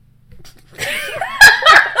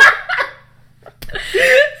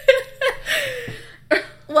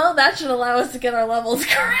that should allow us to get our levels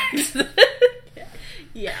correct.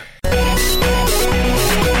 Yeah.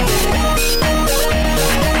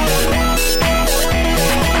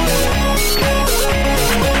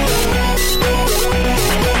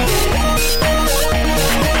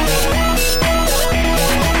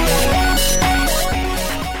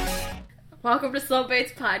 Welcome to Slow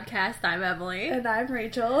Bates Podcast. I'm Emily. And I'm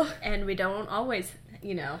Rachel. And we don't always,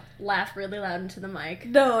 laugh really loud into the mic.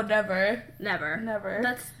 No, never. Never.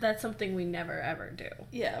 That's something we never ever do.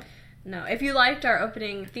 Yeah. No. If you liked our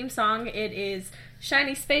opening theme song, it is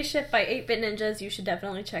Shiny Spaceship by 8-Bit Ninjas. You should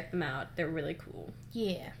definitely check them out. They're really cool.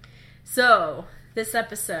 Yeah. So, this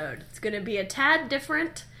episode, it's going to be a tad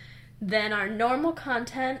different than our normal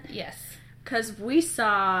content. Yes. Because we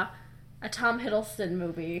saw a Tom Hiddleston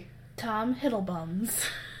movie. Tom Hiddlebums.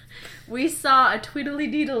 We saw a Tweedly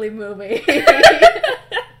Deedly movie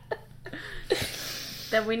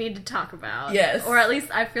that we need to talk about. Yes. Or at least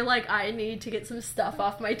I feel like I need to get some stuff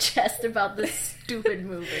off my chest about this stupid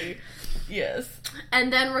movie. Yes.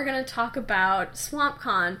 And then we're going to talk about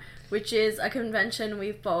SwampCon, which is a convention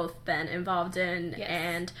we've both been involved in. Yes.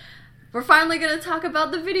 And we're finally going to talk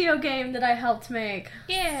about the video game that I helped make.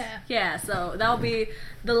 Yeah. Yeah, so that'll be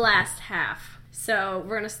the last half. So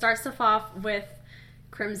we're going to start stuff off with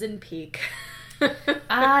Crimson Peak.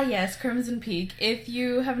 Yes, Crimson Peak. If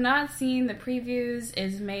you have not seen the previews,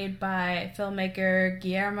 is made by filmmaker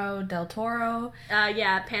Guillermo del Toro.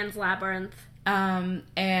 Pan's Labyrinth. And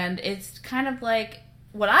it's kind of like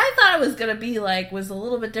what I thought it was going to be like was a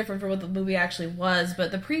little bit different from what the movie actually was,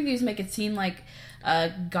 but the previews make it seem like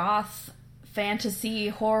a goth fantasy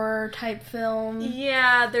horror type film.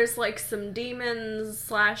 Yeah, there's like some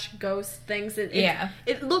demons / ghost things.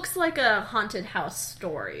 It looks like a haunted house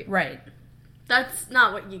story. Right. That's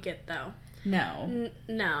not what you get though. No.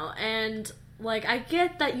 No, and like I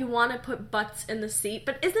get that you want to put butts in the seat,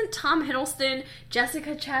 but isn't Tom Hiddleston,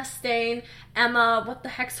 Jessica Chastain, Emma, what the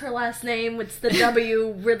heck's her last name? It's the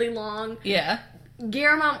W really long. Yeah.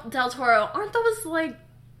 Guillermo del Toro, aren't those like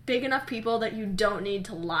big enough people that you don't need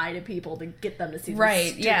to lie to people to get them to see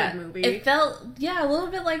this stupid movie? It felt, a little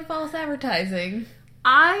bit like false advertising.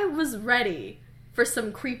 I was ready for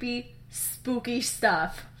some creepy, spooky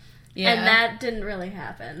stuff, and that didn't really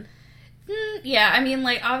happen. Yeah, I mean,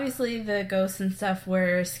 like, obviously the ghosts and stuff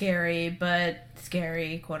were scary,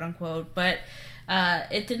 quote unquote, but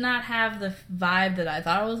it did not have the vibe that I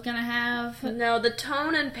thought it was gonna have. No, the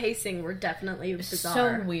tone and pacing were definitely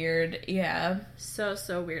bizarre. So weird, yeah. So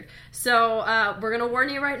weird. So, we're gonna warn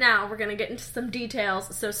you right now, we're gonna get into some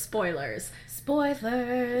details, so spoilers.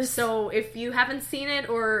 Spoilers! So, if you haven't seen it,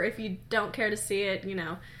 or if you don't care to see it,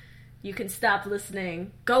 you can stop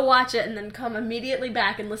listening, go watch it, and then come immediately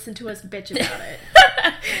back and listen to us bitch about it.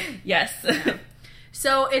 Yes.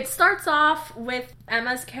 So, it starts off with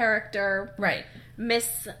Emma's character. Right.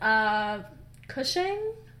 Miss,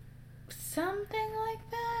 Cushing? Something like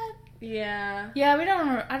that? Yeah.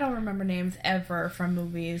 Yeah, I don't remember names ever from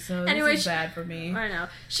movies, so anyway, this is bad for me. I know.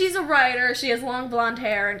 She's a writer, she has long blonde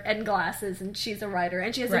hair and glasses, and she's a writer,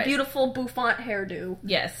 and she has a beautiful bouffant hairdo.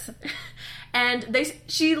 Yes. And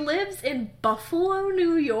she lives in Buffalo,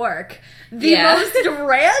 New York. The most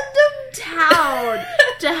random town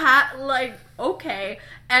to have, like, okay.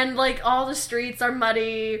 And, like, all the streets are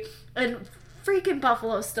muddy, and freaking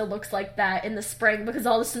Buffalo still looks like that in the spring because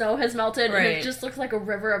all the snow has melted, and it just looks like a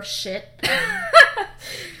river of shit.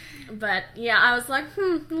 But, yeah, I was like,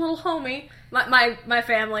 little homie. My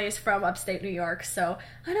family is from upstate New York, so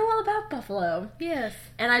I know all about Buffalo. Yes.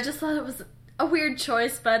 And I just thought it was a weird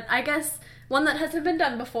choice, but I guess one that hasn't been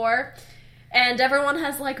done before. And everyone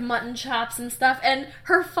has, like, mutton chops and stuff. And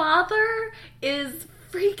her father is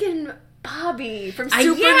freaking Bobby from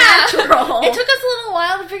Supernatural. It took us a little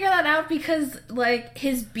while to figure that out because, like,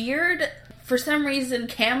 his beard, for some reason,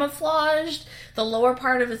 camouflaged the lower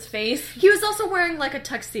part of his face. He was also wearing, like, a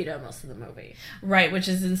tuxedo most of the movie. Right, which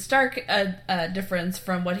is in stark difference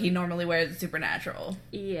from what he normally wears in Supernatural.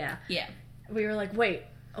 Yeah. Yeah. We were like, wait,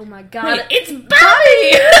 oh my god. Wait, it's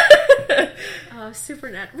Bobby! Oh,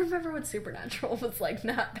 Supernatural. Remember when Supernatural was, like,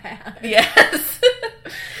 not bad? Yes.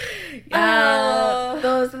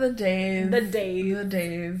 Those are the days. The days. The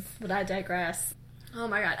days. But I digress. Oh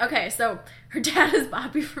my god. Okay, so her dad is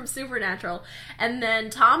Bobby from Supernatural. And then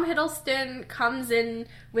Tom Hiddleston comes in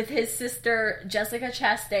with his sister, Jessica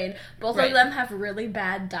Chastain. Both of them have really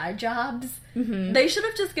bad dye jobs. Mm-hmm. They should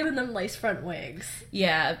have just given them lace front wigs.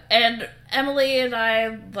 Yeah, and Emily and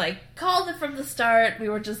I, like, called it from the start. We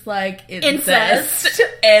were just like, incest.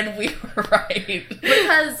 And we were right.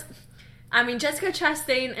 Because I mean, Jessica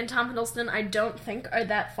Chastain and Tom Hiddleston, I don't think are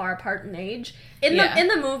that far apart in age. In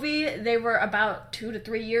the movie, they were about 2 to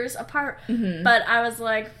 3 years apart. Mm-hmm. But I was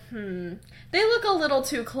like, they look a little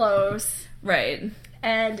too close. Right.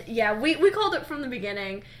 And yeah, we called it from the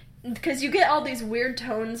beginning because you get all these weird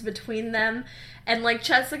tones between them, and like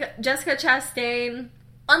Jessica Chastain.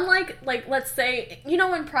 Unlike, like, let's say, you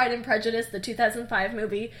know in Pride and Prejudice, the 2005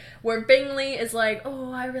 movie, where Bingley is like,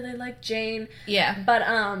 oh, I really like Jane. Yeah. But,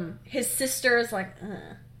 his sister is like,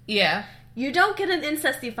 Yeah. You don't get an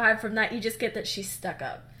incesty vibe from that, you just get that she's stuck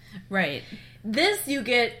up. Right. This, you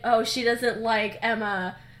get, oh, she doesn't like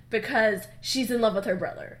Emma because she's in love with her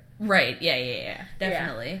brother. Right, yeah.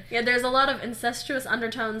 Definitely. Yeah, there's a lot of incestuous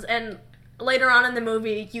undertones, and later on in the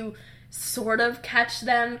movie, you sort of catch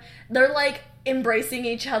them. They're, like, embracing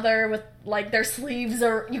each other with, like, their sleeves,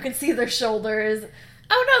 or you can see their shoulders.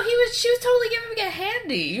 Oh no, she was totally giving a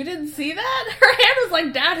handy. You didn't see that? Her hand was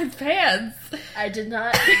like down his pants. I did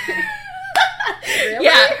not. Really?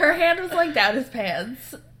 Yeah, her hand was like down his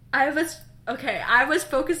pants. I was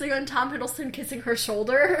focusing on Tom Hiddleston kissing her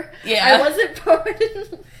shoulder. Yeah. I wasn't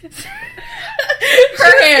focusing.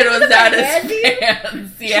 Her hand was down his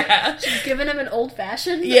pants. Yeah. She's giving him an old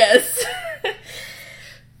fashioned. Yes.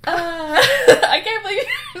 I can't believe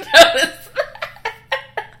you noticed that.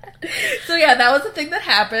 So yeah, that was the thing that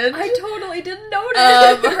happened. I totally didn't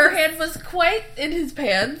notice. Her hand was quite in his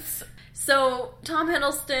pants. So Tom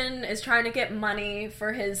Hiddleston is trying to get money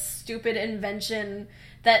for his stupid invention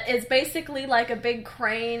that is basically like a big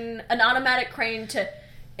crane, an automatic crane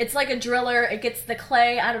it's like a driller, it gets the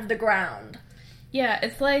clay out of the ground. Yeah,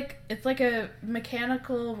 it's like a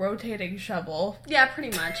mechanical rotating shovel. Yeah,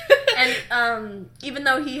 pretty much. And even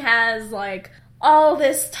though he has like all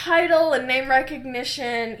this title and name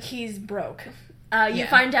recognition, he's broke. You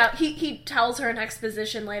find out he tells her in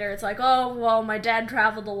exposition later. It's like, oh well, my dad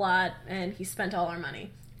traveled a lot and he spent all our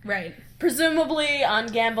money. Right. Presumably on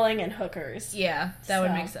gambling and hookers. Yeah, that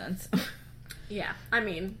would make sense. Yeah, I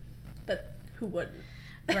mean, but who wouldn't?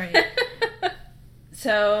 Right.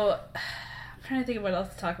 So, I'm trying to think of what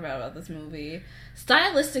else to talk about this movie.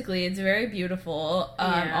 Stylistically, it's very beautiful.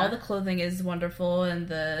 All the clothing is wonderful, and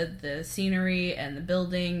the scenery and the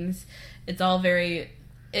buildings. It's all very...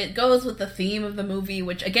 It goes with the theme of the movie,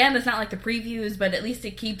 which, again, it's not like the previews, but at least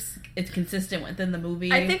it's consistent within the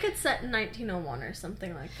movie. I think it's set in 1901 or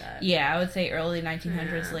something like that. Yeah, I would say early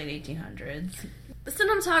 1900s, late 1800s. The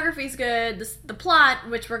cinematography's good. The plot,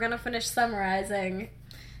 which we're going to finish summarizing...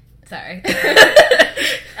 Sorry.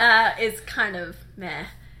 is kind of meh.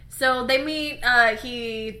 So they meet,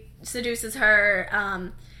 he seduces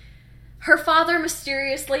her, her father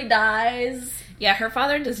mysteriously dies. Yeah, her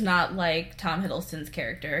father does not like Tom Hiddleston's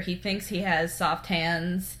character. He thinks he has soft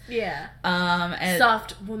hands. Yeah. And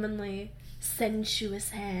soft, womanly, sensuous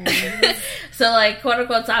hands. So, like,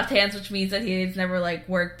 quote-unquote soft hands, which means that he's never, like,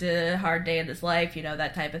 worked a hard day in his life, you know,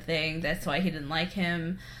 that type of thing. That's why he didn't like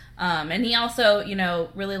him. And he also, you know,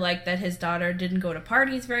 really liked that his daughter didn't go to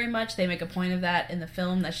parties very much. They make a point of that in the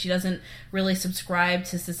film, that she doesn't really subscribe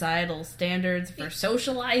to societal standards for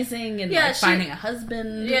socializing and finding a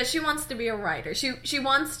husband. Yeah, she wants to be a writer. She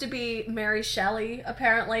wants to be Mary Shelley,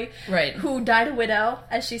 apparently. Right. Who died a widow,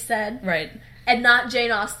 as she said. Right. And not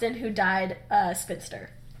Jane Austen, who died a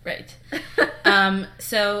spinster. Right.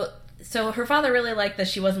 So her father really liked that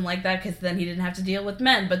she wasn't like that, because then he didn't have to deal with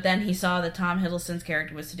men. But then he saw that Tom Hiddleston's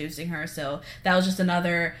character was seducing her, so that was just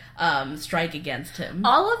another strike against him.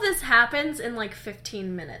 All of this happens in like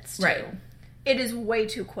 15 minutes, too. Right. It is way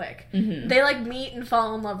too quick. Mm-hmm. They like meet and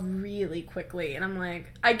fall in love really quickly, and I'm like,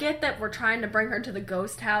 I get that we're trying to bring her to the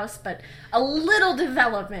ghost house, but a little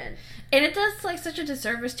development. And it does like such a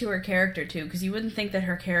disservice to her character, too, because you wouldn't think that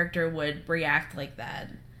her character would react like that.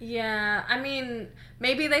 Yeah, I mean,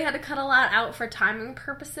 maybe they had to cut a lot out for timing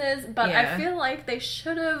purposes, but I feel like they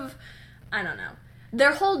should have, I don't know.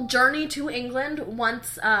 Their whole journey to England,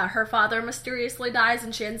 once her father mysteriously dies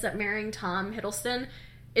and she ends up marrying Tom Hiddleston,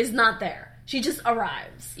 is not there. She just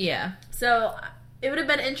arrives. Yeah. So, it would have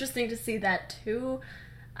been interesting to see that, too.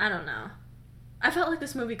 I don't know. I felt like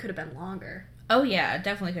this movie could have been longer. Oh, yeah, it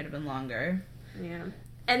definitely could have been longer. Yeah.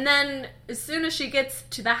 And then, as soon as she gets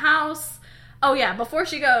to the house... Oh, yeah, before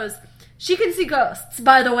she goes, she can see ghosts,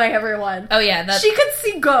 by the way, everyone. Oh, yeah. She could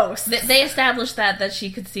see ghosts. They established that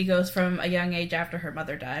she could see ghosts from a young age after her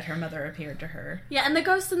mother died. Her mother appeared to her. Yeah, and the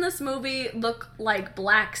ghosts in this movie look like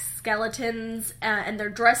black skeletons, and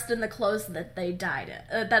they're dressed in the clothes that they died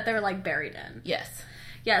in, that they're, like, buried in. Yes.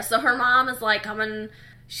 Yeah, so her mom is, like, coming...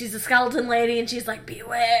 She's a skeleton lady, and she's like,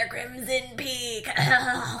 beware, Crimson Peak.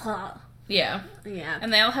 Yeah. Yeah.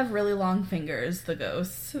 And they all have really long fingers, the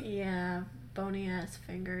ghosts. Yeah. bony ass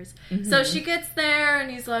fingers. Mm-hmm. So she gets there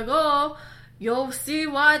and he's like, oh, you'll see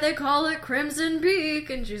why they call it Crimson Peak.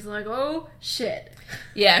 And she's like, oh, shit.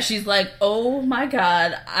 Yeah, she's like, oh my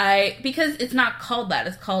god, because it's not called that,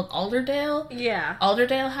 it's called Alderdale. Yeah.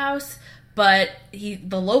 Alderdale House, but the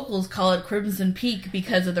locals call it Crimson Peak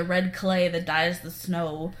because of the red clay that dyes the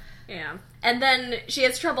snow. Yeah. And then she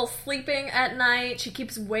has trouble sleeping at night. She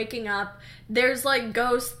keeps waking up. There's, like,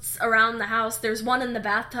 ghosts around the house. There's one in the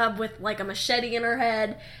bathtub with, like, a machete in her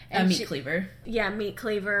head. And meat cleaver. Yeah, meat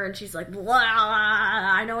cleaver. And she's like, blah,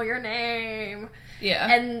 I know your name.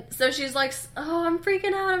 Yeah. And so she's like, oh, I'm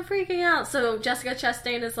freaking out. So Jessica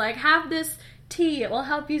Chastain is like, have this tea, it will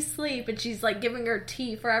help you sleep. And she's like giving her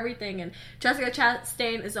tea for everything. And Jessica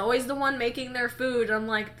Chastain is always the one making their food. And I'm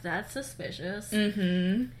like, that's suspicious.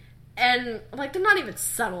 Mm-hmm. And, like, they're not even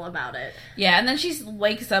subtle about it. Yeah, and then she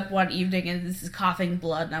wakes up one evening and this is coughing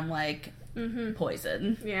blood, and I'm like,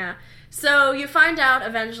 poison. Yeah. So you find out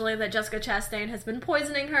eventually that Jessica Chastain has been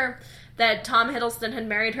poisoning her, that Tom Hiddleston had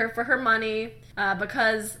married her for her money,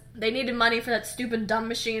 because they needed money for that stupid dumb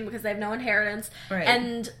machine because they have no inheritance. Right.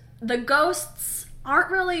 And the ghosts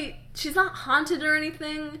aren't really... She's not haunted or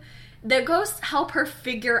anything. The ghosts help her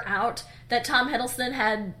figure out that Tom Hiddleston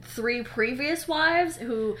had 3 previous wives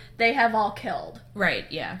who they have all killed. Right,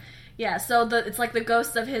 yeah. Yeah, so it's like the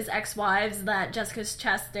ghosts of his ex-wives that Jessica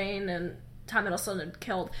Chastain and Tom Hiddleston had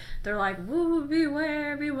killed. They're like, woo,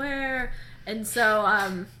 beware, beware. And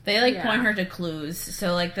so, they, point her to clues.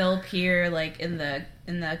 So, they'll appear, in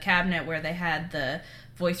the cabinet where they had the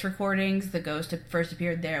voice recordings. The ghost first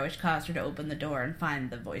appeared there, which caused her to open the door and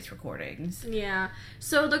find the voice recordings. Yeah.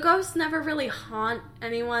 So the ghosts never really haunt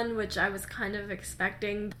anyone, which I was kind of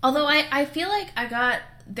expecting. Although I feel like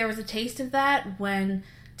there was a taste of that when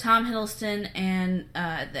Tom Hiddleston and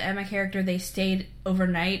the Emma character, they stayed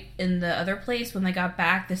overnight in the other place. When they got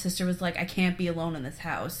back, the sister was like, I can't be alone in this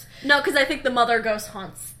house. No, because I think the mother ghost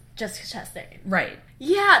haunts Jessica Chastain. Right.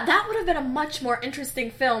 Yeah, that would have been a much more interesting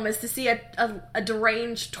film, is to see a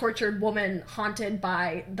deranged, tortured woman haunted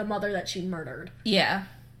by the mother that she murdered. Yeah.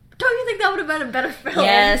 Don't you think that would have been a better film?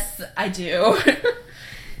 Yes, I do.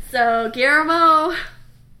 So, Guillermo,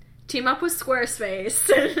 team up with Squarespace.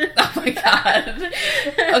 Oh my god.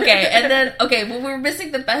 Okay, well, we're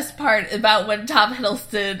missing the best part about when Tom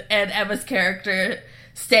Hiddleston and Emma's character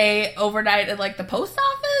stay overnight in, the post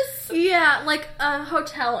office? Yeah, like a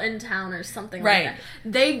hotel in town or something like that.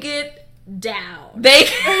 They get down. They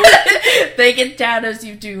get down as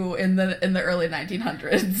you do in the early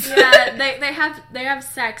 1900s. Yeah, they have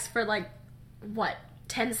sex for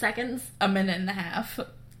 10 seconds? A minute and a half.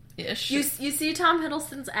 Ish. You see Tom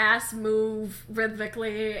Hiddleston's ass move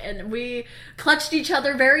rhythmically, and we clutched each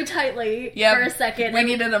other very tightly for a second. We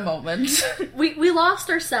needed a moment. we lost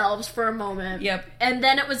ourselves for a moment. Yep. And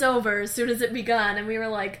then it was over as soon as it begun, and we were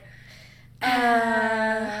like,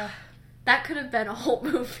 that could have been a whole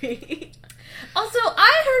movie. Also,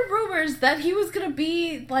 I heard rumors that he was gonna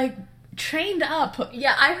be, trained up.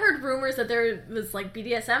 Yeah, I heard rumors that there was,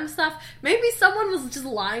 BDSM stuff. Maybe someone was just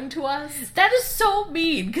lying to us. That is so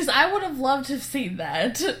mean, because I would have loved to have seen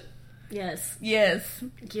that. Yes. Yes.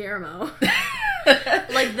 Guillermo.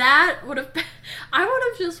 That would have been... I would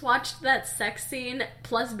have just watched that sex scene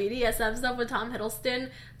plus BDSM stuff with Tom Hiddleston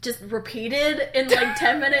just repeated in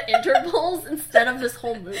 10-minute intervals instead of this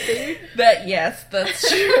whole movie. Yes, that's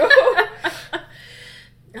true.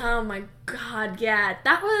 Oh my god, yeah.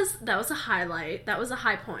 That was a highlight. That was a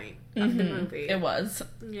high point of the movie. It was.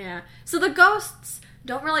 Yeah. So the ghosts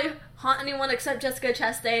don't really haunt anyone except Jessica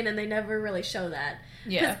Chastain, and they never really show that.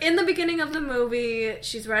 Yeah. Because in the beginning of the movie,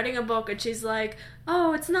 she's writing a book, and she's like,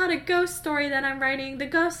 oh, it's not a ghost story that I'm writing. The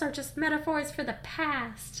ghosts are just metaphors for the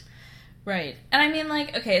past. Right. And I mean,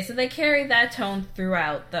 okay, so they carry that tone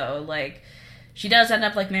throughout, though. She does end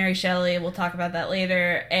up like Mary Shelley. We'll talk about that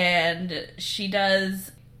later. And she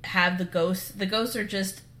does have the ghosts. The ghosts are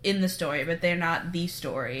just in the story, but they're not the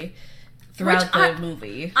story throughout the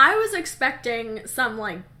movie. I was expecting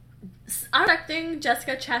I'm expecting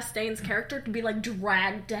Jessica Chastain's character to be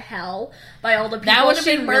dragged to hell by all the people that would have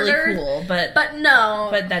been murdered. Really cool, but no,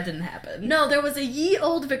 but that didn't happen. No, there was a ye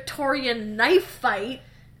old Victorian knife fight.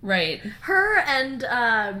 Right. Her and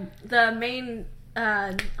the main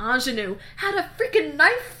ingenue had a freaking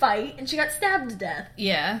knife fight, and she got stabbed to death.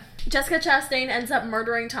 Yeah. Jessica Chastain ends up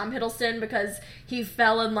murdering Tom Hiddleston because he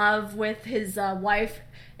fell in love with his wife,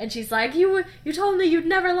 and she's like, "You told me you'd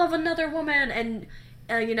never love another woman," and.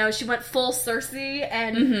 She went full Cersei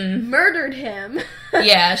and murdered him.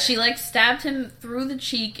 Yeah, she stabbed him through the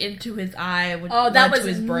cheek into his eye. That was to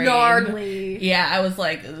his brain. gnarly. Yeah, I was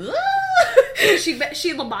like, ugh. she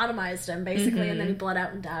lobotomized him, basically, and then he bled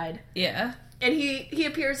out and died. Yeah. And he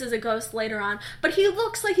appears as a ghost later on, but he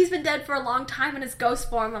looks like he's been dead for a long time in his ghost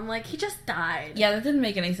form. I'm like, he just died. Yeah, that didn't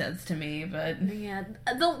make any sense to me, but... Yeah,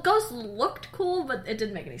 the ghost looked cool, but it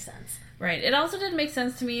didn't make any sense. Right. It also didn't make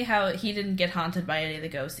sense to me how he didn't get haunted by any of the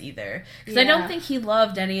ghosts either. Because I don't think he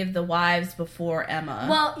loved any of the wives before Emma.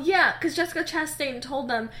 Well, yeah, because Jessica Chastain told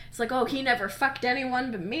them, it's like, oh, he never fucked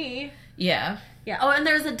anyone but me. Yeah. Yeah. Oh, and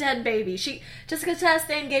there's a dead baby. Jessica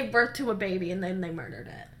Chastain gave birth to a baby, and then they murdered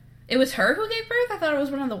it. It was her who gave birth? I thought it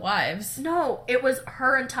was one of the wives. No, it was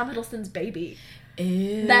her and Tom Hiddleston's baby.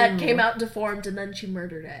 Ew. That came out deformed, and then she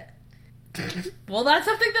murdered it. Well, that's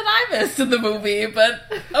something that I missed in the movie, but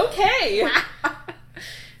okay.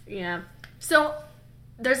 Yeah. So,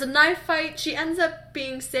 there's a knife fight. She ends up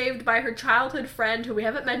being saved by her childhood friend, who we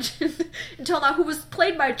haven't mentioned until now, who was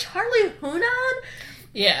played by Charlie Hunnam.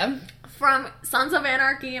 Yeah. From Sons of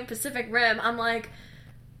Anarchy and Pacific Rim. I'm like,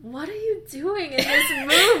 what are you doing in this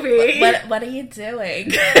movie? What are you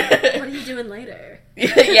doing? What are you doing later?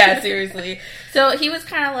 Yeah, seriously. So he was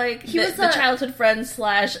kind of like the childhood friend /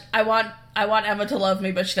 I want Emma to love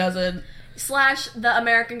me, but she doesn't. / the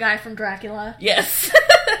American guy from Dracula. Yes.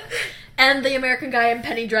 And the American guy in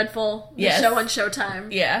Penny Dreadful, the show on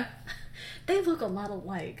Showtime. Yeah. They look a lot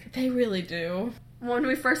alike. They really do. When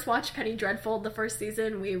we first watched Penny Dreadful, the first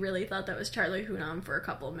season, we really thought that was Charlie Hunnam for a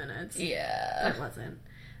couple of minutes. Yeah. It wasn't.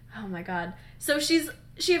 Oh my god. So she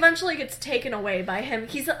eventually gets taken away by him.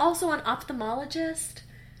 He's also an ophthalmologist.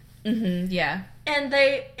 Mm-hmm, yeah. And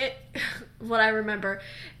what I remember,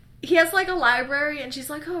 he has like a library, and she's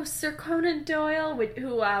like, oh, Sir Conan Doyle,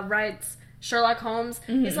 who writes Sherlock Holmes.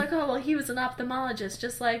 Mm-hmm. He's like, oh, well, he was an ophthalmologist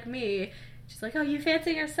just like me. She's like, oh, you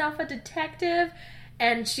fancy yourself a detective?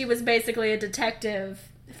 And she was basically a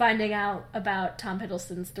detective finding out about Tom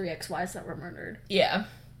Hiddleston's 3 ex-wives that were murdered. Yeah.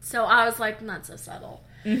 So I was like, not so subtle.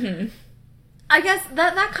 Mm-hmm. I guess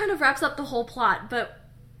that kind of wraps up the whole plot, but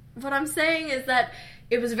what I'm saying is that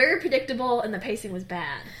it was very predictable and the pacing was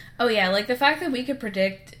bad. Oh yeah, like the fact that we could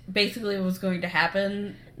predict basically what was going to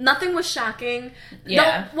happen. Nothing was shocking.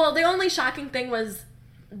 Yeah. The only shocking thing was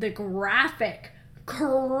the graphic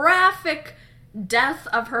death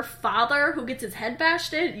of her father who gets his head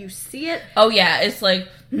bashed in. You see it. Oh yeah, it's like,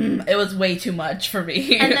 it was way too much for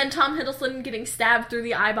me. And then Tom Hiddleston getting stabbed through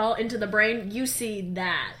the eyeball into the brain. You see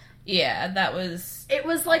that. Yeah, that was... It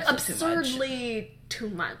was like absurdly too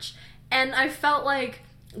much. And I felt like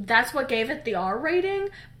that's what gave it the R rating.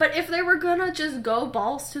 But if they were gonna just go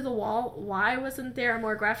balls to the wall, why wasn't there a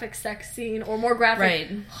more graphic sex scene or more graphic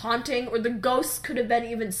haunting? Or the ghosts could have been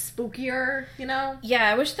even spookier, you know? Yeah,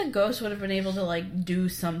 I wish the ghost would have been able to, like, do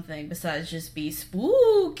something besides just be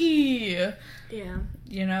spooky. Yeah.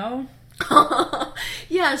 You know?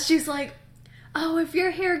 Yeah, she's like, oh, if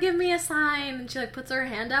you're here, give me a sign. And she, like, puts her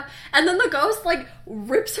hand up. And then the ghost, like,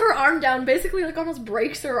 rips her arm down, basically, like, almost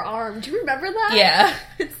breaks her arm. Do you remember that? Yeah.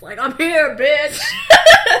 It's like, I'm here, bitch.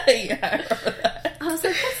 Yeah, I remember that. I was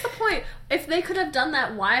like, what's the point? If they could have done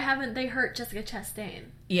that, why haven't they hurt Jessica Chastain?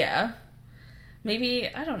 Yeah. Maybe,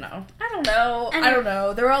 I don't know. And I don't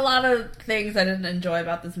know. There were a lot of things I didn't enjoy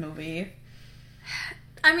about this movie.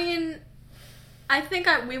 I mean, I think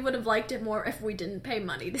we would have liked it more if we didn't pay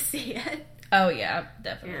money to see it. Oh, yeah,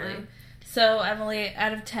 definitely. Yeah. So, Emily,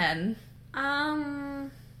 out of 10?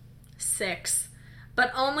 6.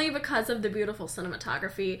 But only because of the beautiful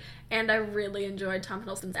cinematography, and I really enjoyed Tom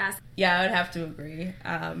Hiddleston's ass. Yeah, I would have to agree.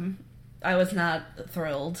 I was not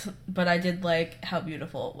thrilled, but I did like how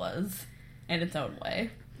beautiful it was in its own way.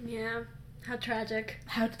 Yeah. How tragic.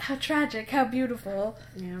 How tragic, how beautiful.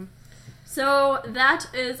 Yeah. So, that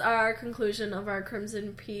is our conclusion of our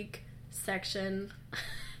Crimson Peak section.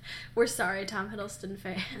 We're sorry, Tom Hiddleston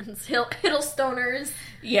fans. Hiddlestoners.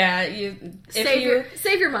 Yeah,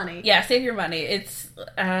 save your money. Yeah, save your money. It's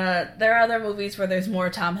there are other movies where there's more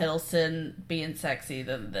Tom Hiddleston being sexy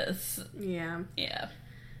than this. Yeah. Yeah.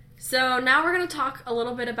 So now we're going to talk a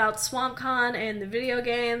little bit about SwampCon and the video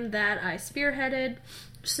game that I spearheaded.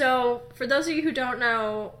 So, for those of you who don't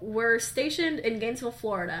know, we're stationed in Gainesville,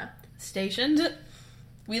 Florida. Stationed?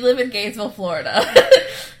 We live in Gainesville, Florida.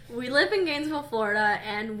 We live in Gainesville, Florida,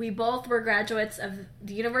 and we both were graduates of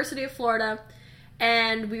the University of Florida,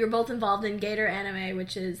 and we were both involved in Gator Anime,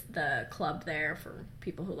 which is the club there for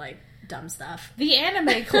people who like dumb stuff. The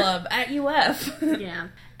anime club at UF. Yeah.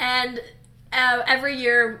 And every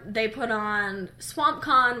year they put on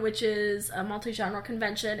SwampCon, which is a multi-genre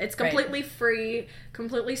convention. It's completely free,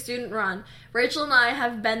 completely student-run. Rachel and I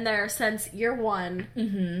have been there since year 1.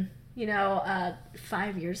 Mm-hmm. You know,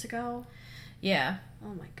 5 years ago. Yeah.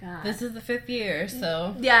 Oh my god. This is the 5th year,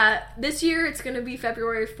 so... Yeah, this year it's going to be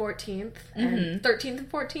February 14th and 13th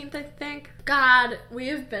and 14th, I think. God, we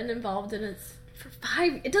have been involved in it for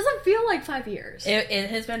 5... It doesn't feel like 5 years. It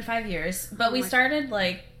has been 5 years. But we started,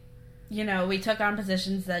 like, you know, we took on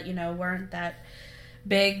positions that, you know, weren't that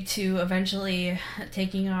big to eventually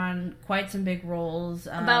taking on quite some big roles.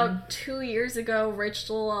 About 2 years ago,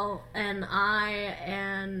 Rachel and I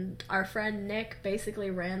and our friend Nick basically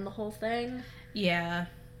ran the whole thing. Yeah.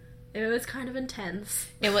 It was kind of intense.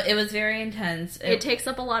 It was very intense. It takes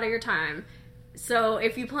up a lot of your time. So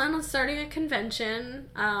if you plan on starting a convention,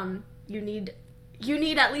 you need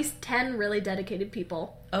at least 10 really dedicated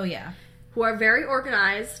people. Oh, yeah. Who are very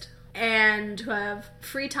organized and who have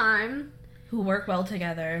free time. Who work well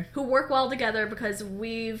together. Who work well together because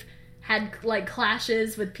we've had, like,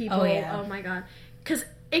 clashes with people. Oh, yeah. Oh my god. Because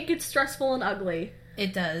it gets stressful and ugly.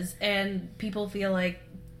 It does. And people feel like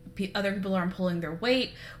other people aren't pulling their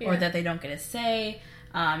weight or that they don't get a say.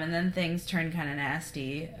 And then things turn kind of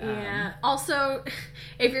nasty. Yeah. Also,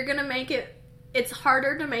 if you're going to make it, it's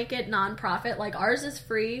harder to make it nonprofit. Like, ours is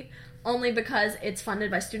free only because it's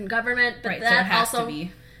funded by student government. But right, that so it has also, to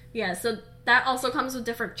be. Yeah, so that also comes with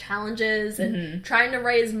different challenges and trying to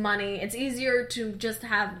raise money. It's easier to just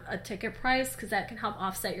have a ticket price because that can help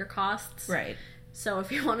offset your costs. Right. So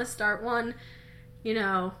if you want to start one, you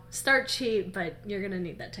know, start cheap, but you're going to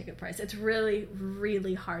need that ticket price. It's really,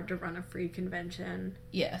 really hard to run a free convention.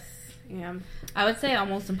 Yes. Yeah. I would say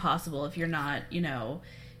almost impossible if you're not, you know,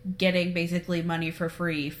 getting basically money for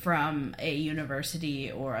free from a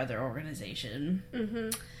university or other organization.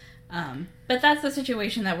 But that's the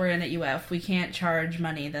situation that we're in at UF. We can't charge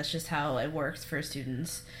money. That's just how it works for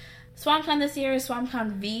students. SwampCon this year is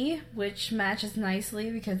SwampCon V, which matches nicely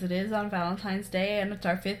because it is on Valentine's Day and it's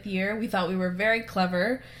our 5th year. We thought we were very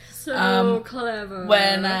clever. So clever.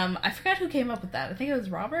 When, I forgot who came up with that. I think it was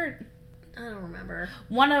Robert. I don't remember.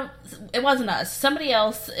 It wasn't us. Somebody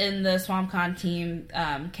else in the SwampCon team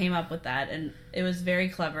came up with that, and it was very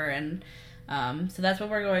clever, and so that's what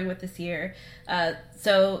we're going with this year.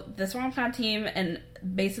 So the SwampCon team, and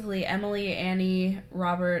basically Emily, Annie,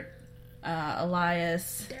 Robert,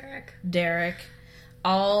 Elias, Derek,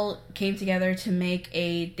 all came together to make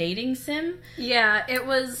a dating sim. Yeah, it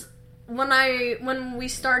was when we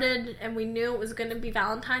started and we knew it was going to be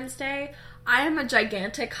Valentine's Day. I am a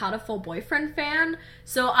gigantic Hatoful Boyfriend fan,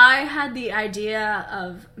 so I had the idea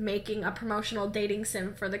of making a promotional dating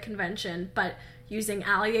sim for the convention, but using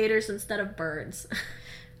alligators instead of birds.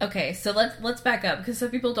 Okay, so let's back up, because some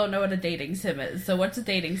people don't know what a dating sim is. So what's a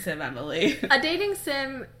dating sim, Emily? A dating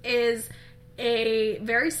sim is a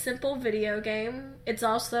very simple video game. It's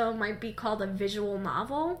also might be called a visual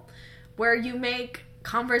novel, where you make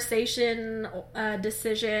conversation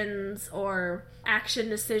decisions or action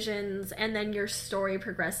decisions, and then your story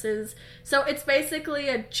progresses. So it's basically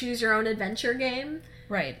a choose your own adventure game.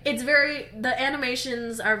 Right. The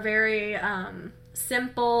animations are very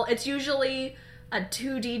simple. It's usually a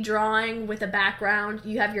 2D drawing with a background.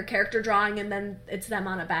 You have your character drawing and then it's them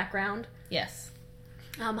on a background. Yes.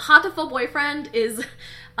 Hatoful Boyfriend is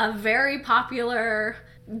a very popular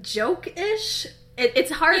joke-ish.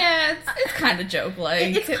 It's hard. Yeah, it's kind of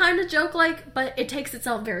joke-like. It's kind of joke-like, but it takes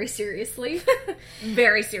itself very seriously.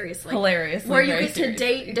 Very seriously. Hilariously. Where you get to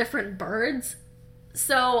date different birds.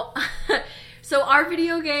 So our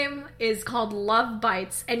video game is called Love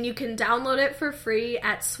Bites, and you can download it for free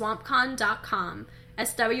at swampcon.com.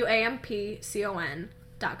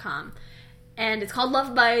 SWAMPCON.com. And it's called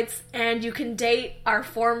Love Bites, and you can date our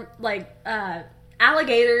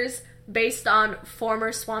alligators based on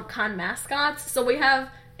former SwampCon mascots. So we have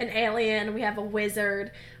an alien, we have a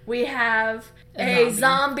wizard, we have a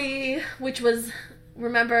zombie, which was,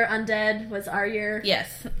 remember, Undead was our year.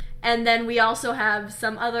 Yes. And then we also have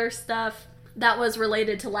some other stuff that was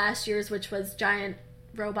related to last year's, which was giant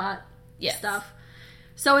robot stuff.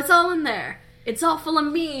 So it's all in there. It's all full of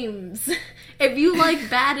memes. If you like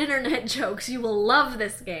bad internet jokes, you will love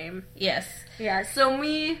this game. Yes. Yeah, so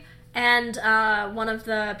me and one of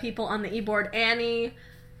the people on the e-board, Annie,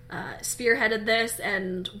 spearheaded this,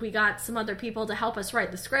 and we got some other people to help us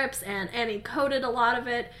write the scripts, and Annie coded a lot of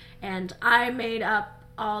it, and I made up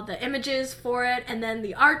all the images for it, and then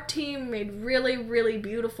the art team made really, really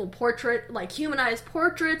beautiful humanized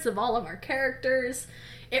portraits of all of our characters.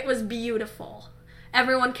 It was beautiful.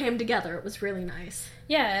 Everyone came together. It was really nice.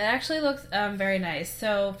 Yeah, it actually looks very nice.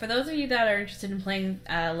 So for those of you that are interested in playing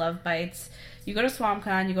Love Bites, you go to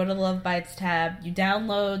SwampCon, you go to the Love Bites tab, you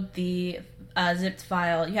download the zipped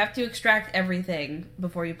file. You have to extract everything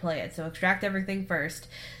before you play it. So extract everything first,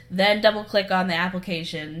 then double click on the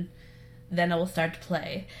application, then it will start to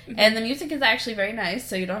play. And the music is actually very nice,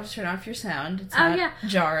 so you don't have to turn off your sound. It's not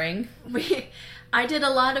jarring. I did a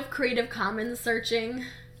lot of Creative Commons searching.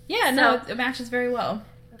 Yeah, no, it matches very well.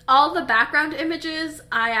 All the background images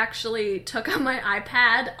I actually took on my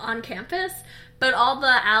iPad on campus, but all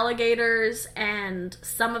the alligators and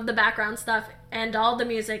some of the background stuff and all the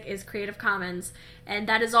music is Creative Commons, and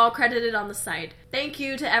that is all credited on the site. Thank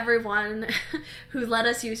you to everyone who let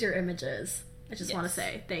us use your images. I just want to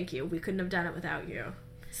say thank you. We couldn't have done it without you.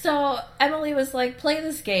 So Emily was like, play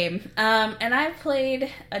this game. And I've played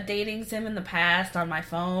a dating sim in the past on my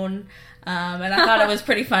phone. And I thought it was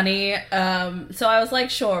pretty funny. So I was like,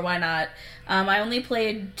 sure, why not? I only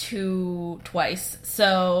played twice.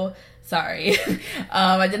 So sorry.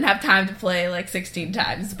 I didn't have time to play like 16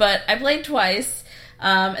 times. But I played twice.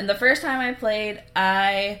 And the first time I played,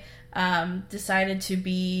 I decided to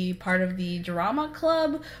be part of the drama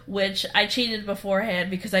club, which I cheated beforehand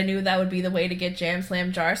because I knew that would be the way to get Jam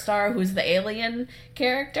Slam Jarstar, who's the alien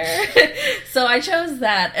character. So I chose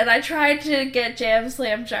that, and I tried to get Jam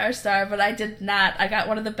Slam Jarstar, but I did not. I got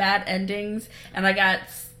one of the bad endings, and I got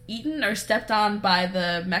eaten or stepped on by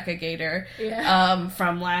the Mecha Gator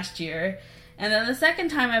from last year. And then the second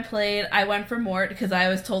time I played, I went for Mort because I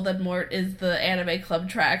was told that Mort is the anime club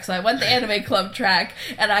track. So I went the anime club track,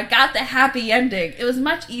 and I got the happy ending. It was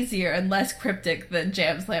much easier and less cryptic than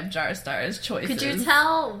Jam Slam Jarstar's choices. Could you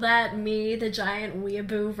tell that me, the giant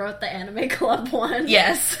weeaboo, wrote the anime club one?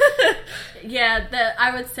 Yes. Yeah,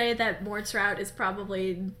 I would say that Mort's route is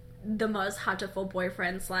probably the most Hatoful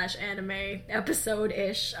boyfriend / anime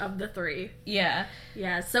episode-ish of the three. Yeah.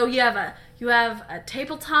 Yeah, so you have a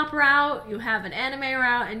tabletop route, you have an anime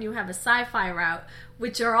route, and you have a sci-fi route,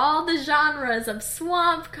 which are all the genres of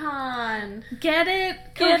SwampCon. Get it?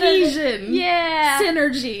 Cohesion. Yeah.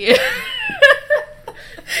 Synergy.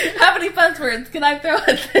 How many buzzwords can I throw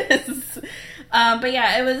at this? But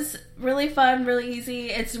yeah, it was really fun, really easy.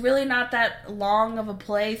 It's really not that long of a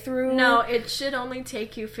playthrough. No, it should only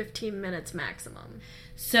take you 15 minutes maximum.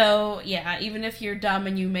 So, yeah, even if you're dumb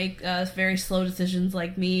and you make very slow decisions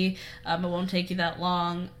like me, it won't take you that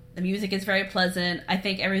long. The music is very pleasant. I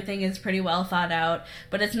think everything is pretty well thought out.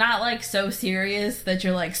 But it's not, like, so serious that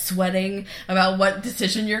you're, like, sweating about what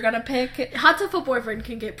decision you're gonna pick. Hatoful boyfriend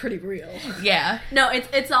can get pretty real. Yeah. No,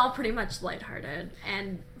 it's all pretty much lighthearted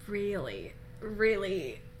and really,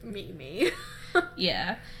 really memey.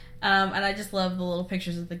 Yeah. And I just love the little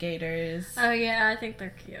pictures of the gators. Oh, yeah, I think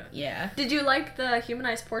they're cute. Yeah. Did you like the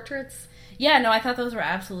humanized portraits? Yeah, no, I thought those were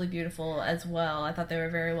absolutely beautiful as well. I thought they were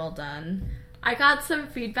very well done. I got some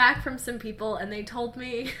feedback from some people, and they told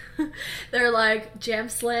me, they're like, Jam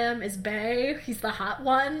Slam is bae, he's the hot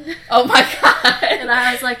one. Oh my god. And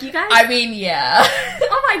I was like, you guys... I mean, yeah.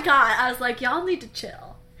 Oh my god. I was like, y'all need to chill.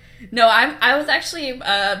 No, I was actually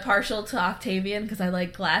partial to Octavian because I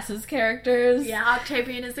like glasses characters. Yeah,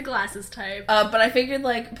 Octavian is the glasses type. But I figured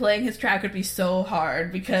like playing his track would be so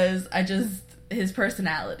hard because his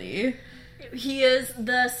personality. He is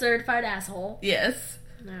the certified asshole. Yes.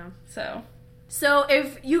 No. So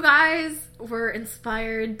if you guys were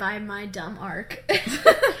inspired by my dumb arc,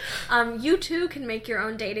 you too can make your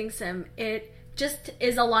own dating sim. It just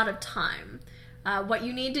is a lot of time. What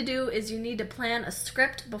you need to do is you need to plan a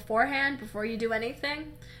script beforehand before you do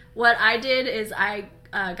anything. What I did is I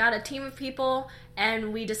got a team of people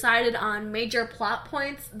and we decided on major plot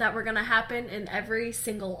points that were going to happen in every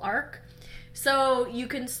single arc. So you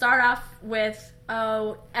can start off with,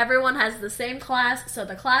 everyone has the same class, so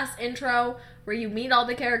the class intro where you meet all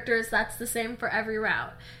the characters, that's the same for every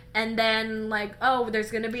route. And then like,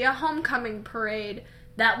 there's going to be a homecoming parade.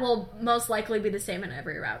 That will most likely be the same in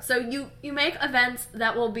every route. So you make events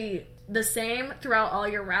that will be the same throughout all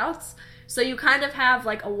your routes. So you kind of have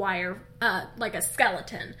like a wire, like a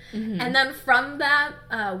skeleton. Mm-hmm. And then from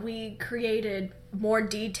that, we created more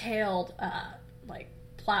detailed like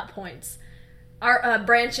plot points,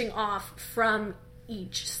 branching off from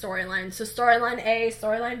each storyline. So storyline A,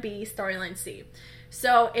 storyline B, storyline C.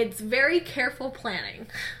 So it's very careful planning.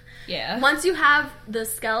 Yeah. Once you have the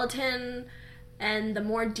skeleton and the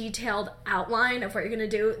more detailed outline of what you're going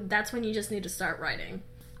to do, that's when you just need to start writing.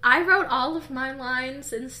 I wrote all of my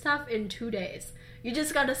lines and stuff in 2 days. You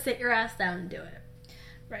just got to sit your ass down and do it.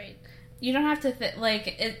 Right. You don't have to,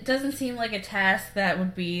 it doesn't seem like a task that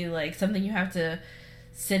would be, like, something you have to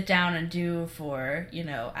sit down and do for,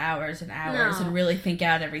 hours and hours and really think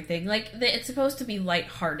out everything. Like, it's supposed to be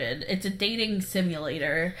lighthearted. It's a dating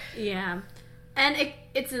simulator. Yeah. And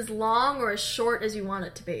it's as long or as short as you want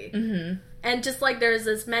it to be. Mm-hmm. And just like there's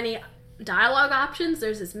as many dialogue options.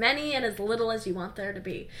 There's as many and as little as you want there to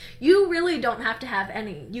be. You really don't have to have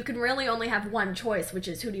any. You can really only have one choice, which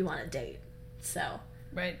is who do you want to date.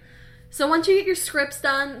 Right. So once you get your scripts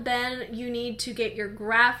done, then you need to get your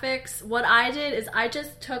graphics. What I did is I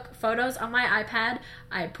just took photos on my iPad.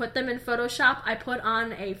 I put them in Photoshop. I put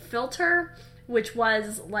on a filter, which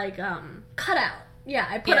was like cutout. Yeah,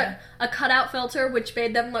 I put a cutout filter, which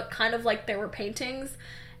made them look kind of like they were paintings.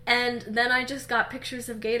 And then I just got pictures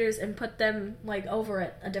of gators and put them like over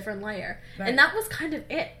it, a different layer. Right. And that was kind of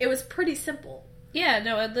it. It was pretty simple. Yeah,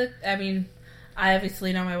 no, I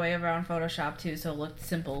obviously know my way around Photoshop too, so it looked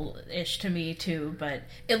simple-ish to me too, but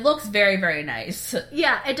it looks very, very nice.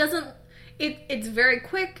 Yeah, it doesn't... It's very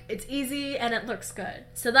quick, it's easy, and it looks good.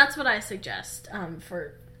 So that's what I suggest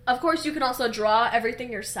for... Of course, you can also draw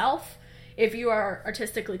everything yourself if you are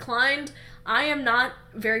artistically inclined. I am not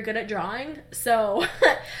very good at drawing, so...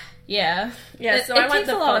 Yeah. Yeah, so I went takes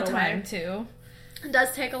the a lot of photo time way. too. It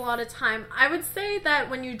does take a lot of time. I would say that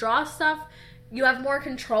when you draw stuff, you have more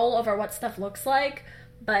control over what stuff looks like,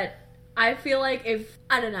 but I feel like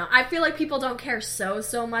I feel like people don't care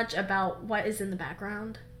so much about what is in the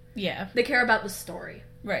background. Yeah. They care about the story.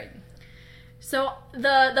 Right. So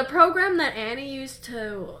the program that Annie used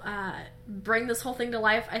to bring this whole thing to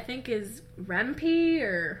life, I think, is Rempe,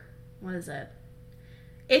 or what is it?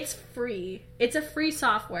 It's free. It's a free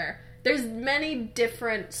software. There's many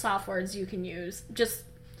different softwares you can use.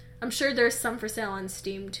 I'm sure there's some for sale on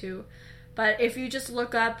Steam too. But if you just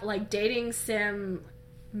look up like Dating Sim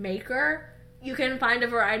Maker, you can find a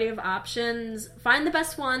variety of options. Find the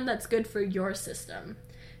best one that's good for your system.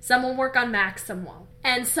 Some will work on Mac, some won't.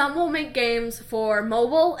 And some will make games for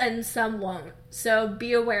mobile and some won't. So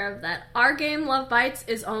be aware of that. Our game, Love Bites,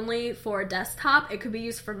 is only for desktop. It could be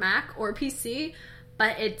used for Mac or PC,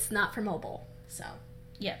 but it's not for mobile. So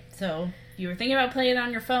yeah, so if you were thinking about playing it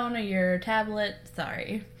on your phone or your tablet,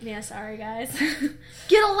 sorry. Yeah, sorry guys.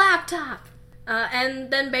 Get a laptop!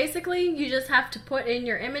 And then basically you just have to put in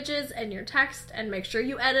your images and your text and make sure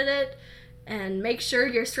you edit it and make sure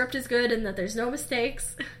your script is good and that there's no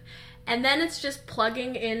mistakes. And then it's just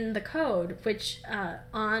plugging in the code, which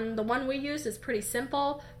on the one we use is pretty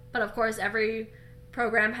simple, but of course every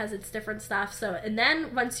program has its different stuff. So, and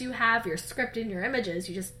then once you have your script in your images,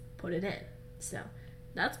 you just put it in. So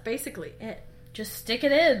that's basically it. Just stick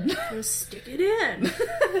it in. Just stick it in.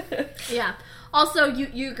 Yeah. Also,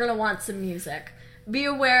 you're going to want some music. Be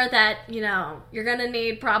aware that, you're going to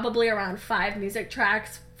need probably around 5 music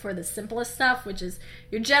tracks for the simplest stuff, which is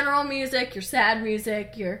your general music, your sad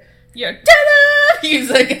music, your ta-da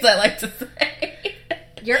music, as I like to say.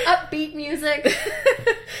 Your upbeat music,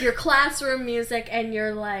 your classroom music, and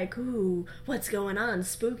your like, ooh, what's going on,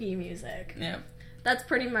 spooky music. Yeah. That's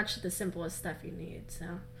pretty much the simplest stuff you need, so.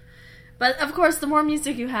 But, of course, the more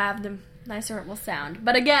music you have, the nicer it will sound.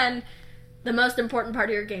 But again, the most important part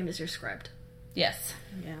of your game is your script. Yes.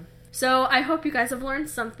 Yeah. So, I hope you guys have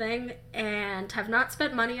learned something and have not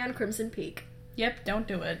spent money on Crimson Peak. Yep, don't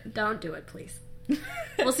do it. Don't do it, please.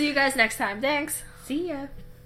 We'll see you guys next time. Thanks. See ya.